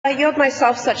I yield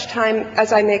myself such time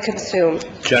as I may consume.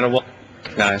 Gentleman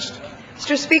recognized.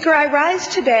 Mr. Speaker, I rise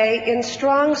today in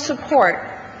strong support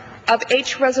of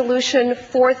H. Resolution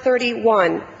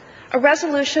 431, a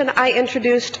resolution I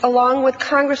introduced along with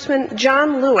Congressman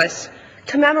John Lewis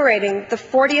commemorating the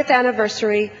 40th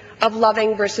anniversary of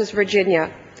Loving versus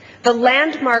Virginia, the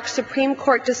landmark Supreme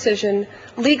Court decision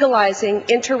legalizing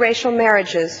interracial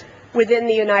marriages within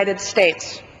the United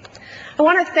States. I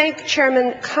want to thank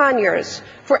Chairman Conyers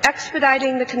for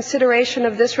expediting the consideration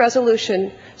of this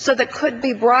resolution so that it could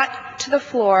be brought to the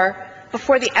floor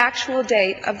before the actual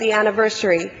date of the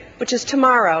anniversary, which is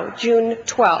tomorrow, June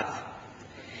 12th.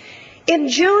 In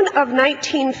June of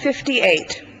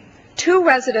 1958, two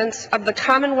residents of the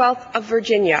Commonwealth of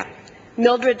Virginia,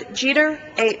 Mildred Jeter,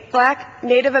 a black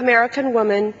Native American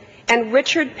woman, and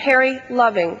Richard Perry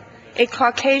Loving, a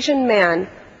Caucasian man,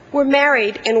 were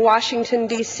married in Washington,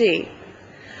 D.C.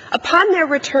 Upon their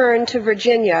return to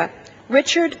Virginia,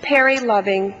 Richard Perry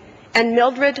Loving and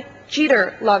Mildred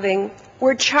Jeter Loving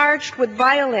were charged with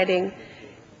violating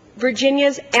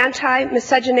Virginia's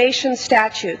anti-miscegenation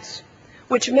statutes,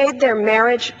 which made their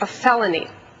marriage a felony.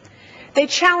 They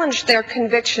challenged their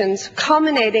convictions,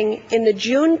 culminating in the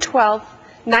June 12,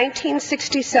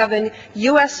 1967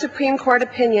 U.S. Supreme Court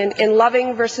opinion in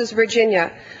Loving versus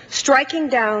Virginia, striking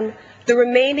down the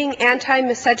remaining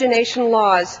anti-miscegenation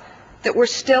laws that were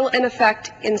still in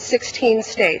effect in 16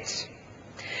 states.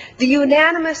 The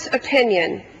unanimous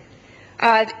opinion,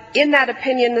 in that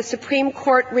opinion, the Supreme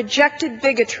Court rejected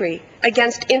bigotry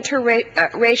against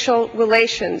interracial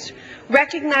relations,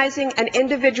 recognizing an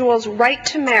individual's right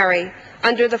to marry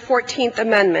under the 14th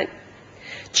Amendment.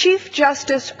 Chief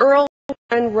Justice Earl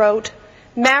Warren wrote,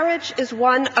 "Marriage is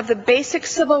one of the basic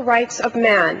civil rights of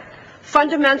man,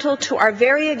 fundamental to our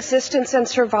very existence and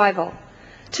survival.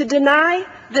 To deny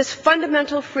this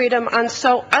fundamental freedom on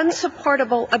so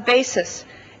unsupportable a basis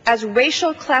as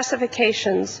racial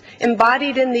classifications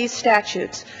embodied in these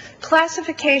statutes,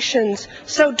 classifications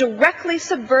so directly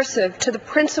subversive to the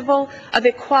principle of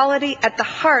equality at the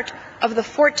heart of the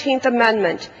 14th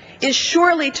Amendment, is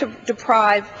surely to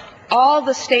deprive all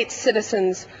the state's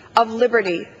citizens of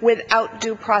liberty without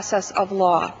due process of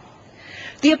law."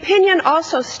 The opinion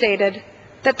also stated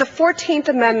that the 14th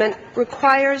Amendment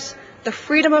requires the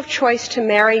freedom of choice to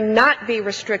marry not be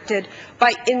restricted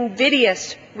by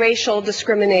invidious racial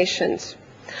discriminations.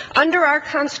 Under our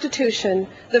Constitution,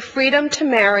 the freedom to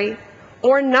marry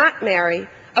or not marry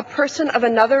a person of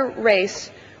another race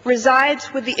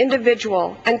resides with the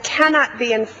individual and cannot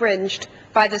be infringed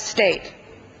by the state.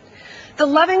 The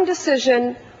Loving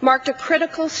decision marked a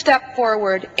critical step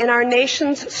forward in our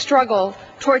nation's struggle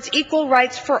towards equal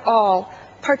rights for all,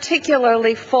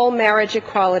 particularly full marriage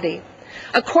equality.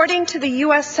 According to the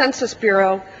U.S. Census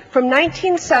Bureau, from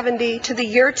 1970 to the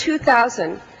year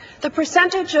 2000, the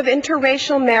percentage of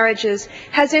interracial marriages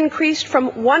has increased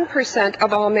from 1%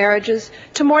 of all marriages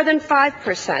to more than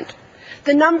 5%.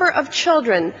 The number of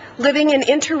children living in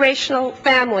interracial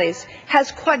families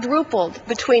has quadrupled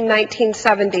between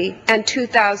 1970 and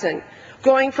 2000,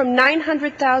 going from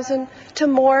 900,000 to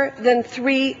more than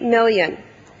 3 million.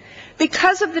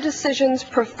 Because of the decision's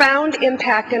profound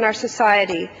impact in our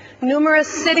society, numerous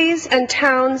cities and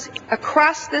towns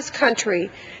across this country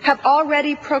have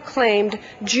already proclaimed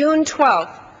June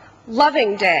 12th,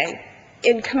 Loving Day,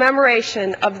 in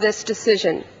commemoration of this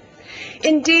decision.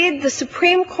 Indeed, the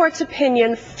Supreme Court's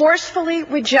opinion forcefully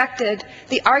rejected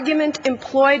the argument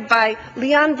employed by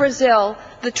Leon Brazil,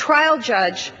 the trial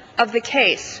judge of the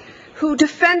case, who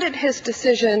defended his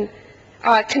decision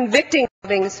convicting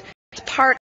Lovings as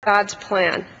part of God's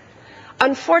plan.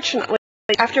 Unfortunately,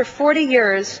 after 40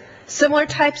 years, similar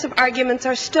types of arguments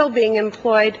are still being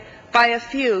employed by a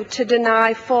few to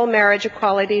deny full marriage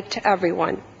equality to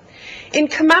everyone. In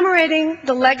commemorating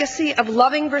the legacy of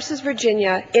Loving versus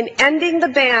Virginia in ending the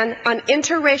ban on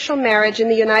interracial marriage in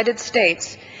the United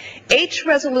States, H.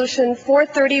 Resolution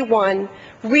 431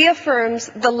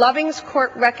 reaffirms the Loving's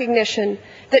Court recognition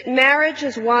that marriage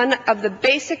is one of the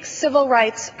basic civil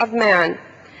rights of man,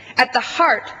 at the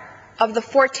heart of the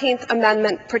 14th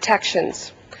Amendment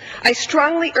protections. I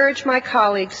strongly urge my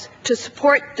colleagues to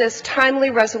support this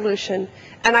timely resolution,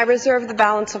 and I reserve the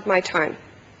balance of my time.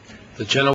 The gentleman